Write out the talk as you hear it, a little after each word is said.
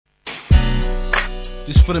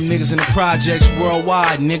Just for them niggas in the projects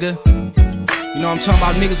worldwide, nigga. You know what I'm talking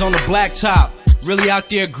about, niggas on the blacktop, really out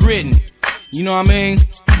there gritting. You know what I mean?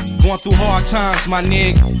 Going through hard times, my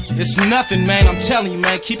nigga. It's nothing, man, I'm telling you,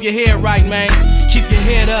 man. Keep your head right, man. Keep your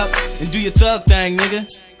head up and do your thug thing, nigga.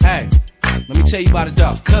 Hey, let me tell you about it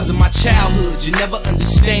though. Cause of my childhood, you never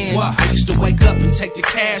understand. Why? I used to wake up and take the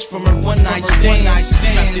cash from her one night stand.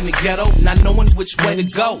 Trapped in the ghetto, not knowing which way to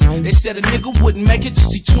go. They said a nigga wouldn't make it to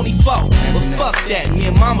see 24. But fuck that, me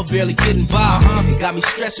and mama barely getting by. It got me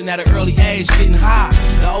stressing at an early age, getting high.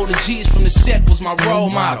 The older G's from the set was my role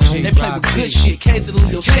model. They play with good shit,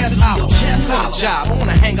 occasionally your chest out. For a job, I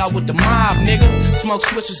wanna hang out with the mob, nigga. Smoke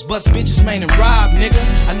switches, bust bitches, man, and rob, nigga.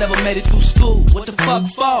 I never made it through school, what the fuck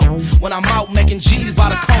for? When I'm out making G's by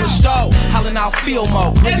the corner stove, hollering out field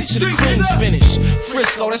mode, credit to the cream's finish.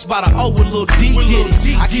 Frisco, that's by the O with Lil D did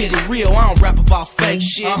it. I get it real, I don't rap about fake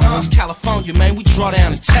shit. It's California, man, we draw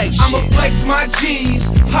down and take shit. I'ma flex my G's,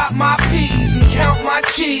 pop my P's, and count my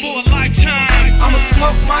cheese. For a lifetime. I'ma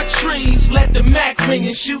smoke my trees, let the Mac ring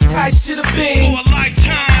and shoot kites to the beam. For a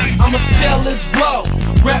lifetime. I'ma sell this blow,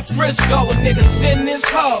 rep Frisco, a nigga send this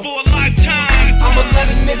hoe. For a lifetime. I'ma let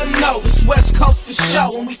a nigga know it's West Coast for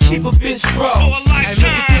show, and we keep a bitch bro. For a lifetime. Hey, look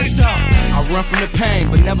at this though. I run from the pain,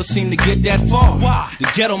 but never seem to get that far. Why?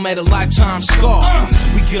 The ghetto made a lifetime scar.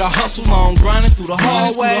 We get our hustle on, grinding through the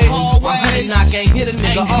hallways. My honey knock ain't hit a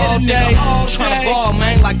nigga all day. Tryna ball,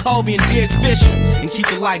 man, like Kobe and Derek Fisher, and keep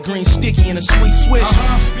the light green sticky in a sweet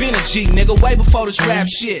swisher. Been a G, nigga, way before this rap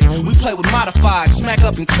shit. We play with modified, smack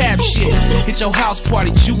up and cap shit. Hit your house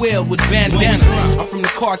party, jeweled with bandanas. I'm from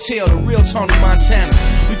the cartel, the real Tony Montana.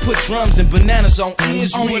 We put drums and bananas on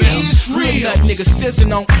Israel. Real nut niggas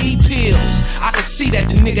fizzing on E-pills. I could see that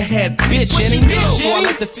the nigga had bitch in him, so I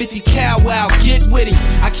let the 50 cal wow get with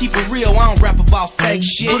him. I keep it real, I don't rap about fake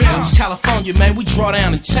shit. It's California, man, we draw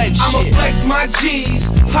down and take shit. I'ma flex my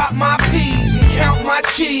G's, pop my P's, and count my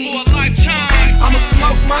cheese. For a lifetime. I'ma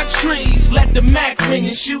smoke my trees, let the Mac ring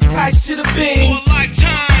and shoot kites to the beam. For a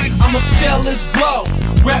lifetime. I'ma sell this blow,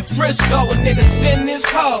 rep Frisco, a nigga send this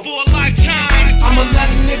hoe. For a lifetime. I'ma let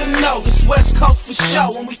a nigga know it's West Coast for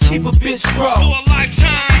show, and we keep a bitch bro. For a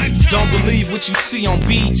lifetime. Don't believe what you see on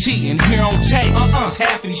BT and hear on tape. Cause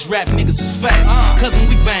half of these rap niggas is fake. Cousin,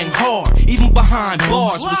 we bang hard, even behind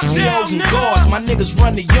bars with COs and guards. My niggas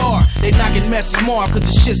run the yard. They knockin' messy Marv cause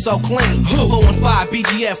the shit so clean. 4 and 5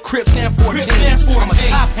 BGF, Crips and 14s. I'm a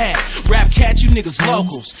top hat, rap cat, you niggas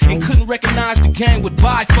locals, and couldn't recognize the gang with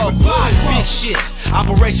bifocals. Big shit,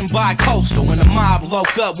 Operation Bi-Coastal, when the mob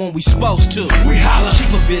loke up when we supposed to. We holla,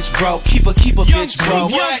 keep a bitch bro, keep a bitch bro,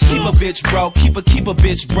 keep a bitch bro, keep a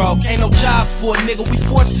bitch bro. Ain't no job for a nigga, we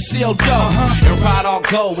forced to sell dough and ride all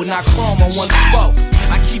gold with not chrome on one spoke.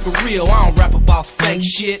 I keep it real, I don't rap about fake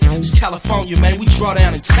shit. It's California, man, we draw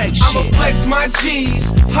down and take shit. I'ma flex my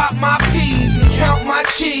G's, pop my P's, and count my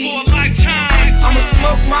cheese. For a lifetime. I'ma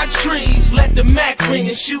smoke my trees, let the Mac ring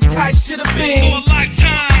and shoot kites to the For beam. a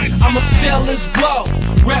lifetime. I'ma sell this blow,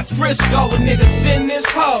 rep Frisco, a nigga send this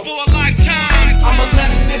hoe. For a lifetime. I'ma let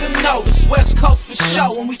a nigga know it's West Coast for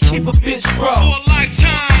show, and we keep a bitch bro. For a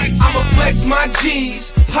lifetime. I'ma flex my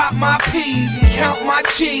G's, pop my P's, and count my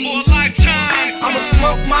For cheese. a lifetime. I'ma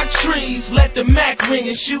smoke my trees, let the Mac ring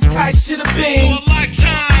and shoot kites to the beam. For a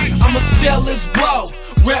lifetime. I'ma sell this blow,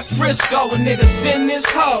 rep Frisco, a nigga send this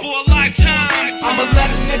hoe. For a lifetime. I'ma let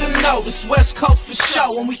a nigga know it's West Coast for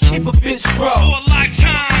show, and we keep a bitch bro. For a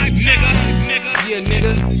lifetime. Nigga. Yeah,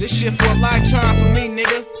 nigga, this shit for a lifetime for me,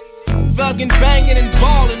 nigga. Thuggin', bangin', and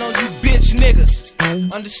ballin' on you bitch niggas.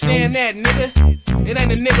 Understand that, nigga? It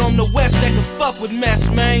ain't a nigga on the west that can fuck with mess,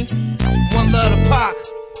 man. One love to Pac.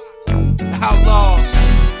 The Outlaws.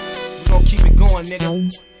 We gon' keep it going,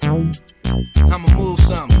 nigga. I'ma move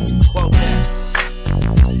something.